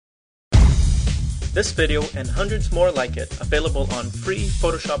This video and hundreds more like it available on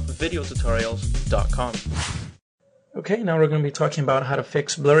freePhotoshopVideoTutorials.com. Okay, now we're going to be talking about how to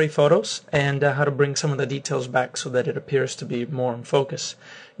fix blurry photos and how to bring some of the details back so that it appears to be more in focus.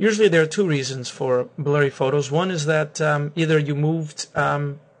 Usually there are two reasons for blurry photos. One is that either you moved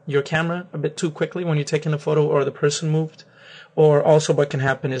your camera a bit too quickly when you're taking a photo, or the person moved. Or also what can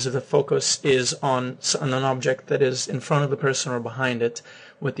happen is if the focus is on an object that is in front of the person or behind it.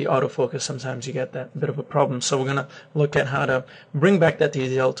 With the autofocus, sometimes you get that bit of a problem. So we're going to look at how to bring back that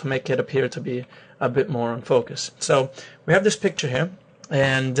detail to make it appear to be a bit more on focus. So we have this picture here,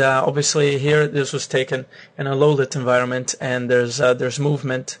 and obviously here this was taken in a low-lit environment, and there's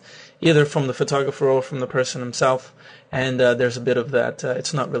movement either from the photographer or from the person himself, and there's a bit of that.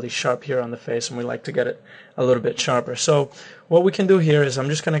 It's not really sharp here on the face, and we like to get it a little bit sharper. So what we can do here is I'm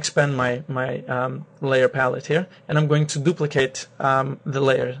just going to expand my layer palette here, and I'm going to duplicate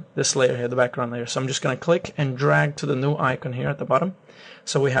this layer here, the background layer. So I'm just going to click and drag to the new icon here at the bottom,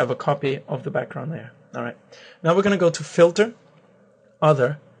 so we have a copy of the background layer. All right. Now we're going to go to Filter,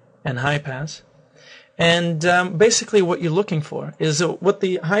 Other, and High Pass. And basically what you're looking for is what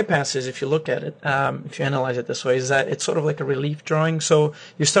the high pass is, if you look at it, if you analyze it this way, is that it's sort of like a relief drawing. So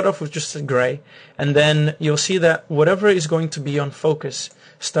you start off with just a gray, and then you'll see that whatever is going to be on focus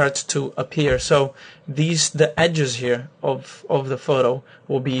starts to appear. So the edges here of the photo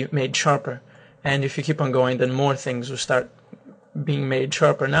will be made sharper. And if you keep on going, then more things will start being made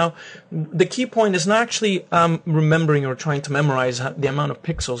sharper. Now, the key point is not actually remembering or trying to memorize the amount of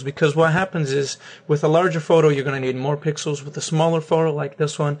pixels, because what happens is with a larger photo you're going to need more pixels. With a smaller photo like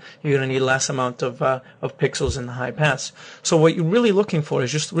this one, you're going to need less amount of pixels in the high pass. So what you're really looking for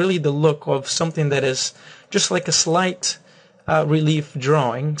is just really the look of something that is just like a slight relief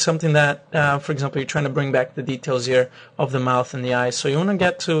drawing, something that, for example, you're trying to bring back the details here of the mouth and the eyes. So you want to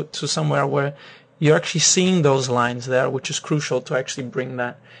get to somewhere where you're actually seeing those lines there, which is crucial to actually bring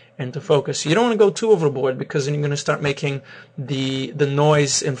that into focus. You don't want to go too overboard, because then you're going to start making the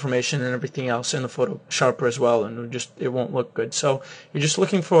noise information and everything else in the photo sharper as well, and it won't look good. So you're just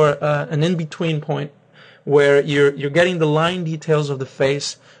looking for an in-between point where you're getting the line details of the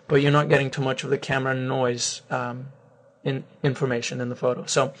face, but you're not getting too much of the camera noise information in the photo.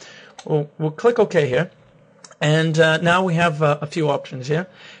 So we'll click OK here, and now we have a few options here.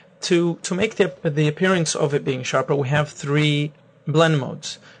 To make the appearance of it being sharper, we have three blend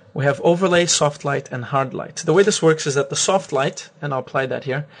modes. We have overlay, soft light, and hard light. The way this works is that the soft light, and I'll apply that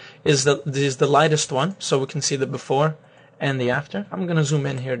here, is the lightest one, so we can see the before and the after. I'm going to zoom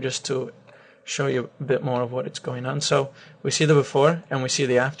in here just to show you a bit more of what is going on. So we see the before and we see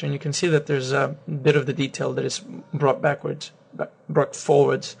the after, and you can see that there's a bit of the detail that is brought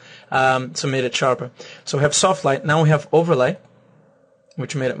forwards, so made it sharper. So we have soft light. Now we have overlay,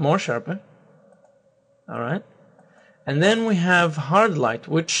 which made it more sharper. Alright. And then we have hard light,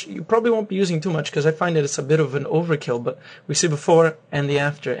 which you probably won't be using too much, because I find that it's a bit of an overkill, but we see before and the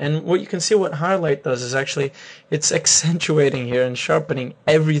after. And what you can see what hard light does is actually it's accentuating here and sharpening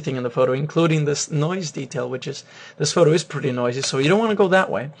everything in the photo, including this noise detail, which is, this photo is pretty noisy, so you don't want to go that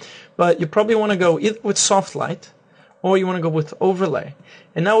way. But you probably want to go either with soft light or you want to go with overlay.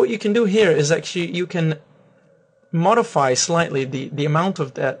 And now what you can do here is actually you can modify slightly the amount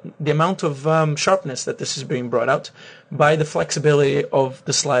of sharpness that this is being brought out by the flexibility of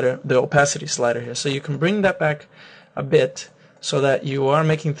the slider, the opacity slider here. So you can bring that back a bit so that you are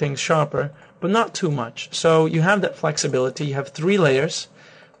making things sharper, but not too much. So you have that flexibility. You have three layers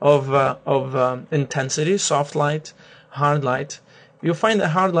of intensity: soft light, hard light. You'll find that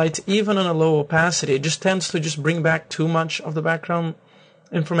hard light, even on a low opacity, it just tends to just bring back too much of the background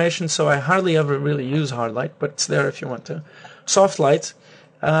information, so I hardly ever really use hard light, but it's there if you want to. Soft light,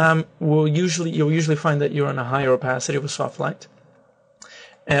 you'll usually find that you're on a higher opacity with soft light.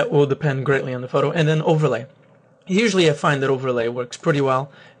 It will depend greatly on the photo. And then overlay. Usually I find that overlay works pretty well,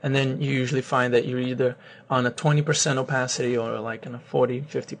 and then you usually find that you're either on a 20% opacity or like in a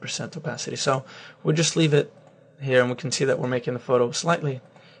 40-50% opacity. So we'll just leave it here, and we can see that we're making the photo slightly.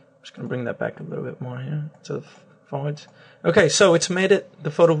 I'm just going to bring that back a little bit more here to the forwards. Okay, so it's made the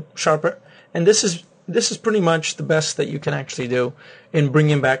photo sharper, and this is pretty much the best that you can actually do in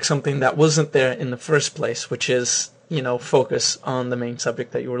bringing back something that wasn't there in the first place, which is, focus on the main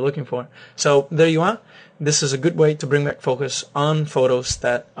subject that you were looking for. So there you are. This is a good way to bring back focus on photos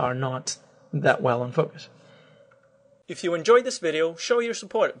that are not that well on focus. If you enjoyed this video, show your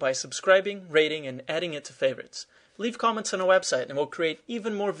support by subscribing, rating, and adding it to favorites. Leave comments on our website, and we'll create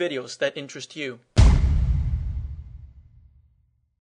even more videos that interest you.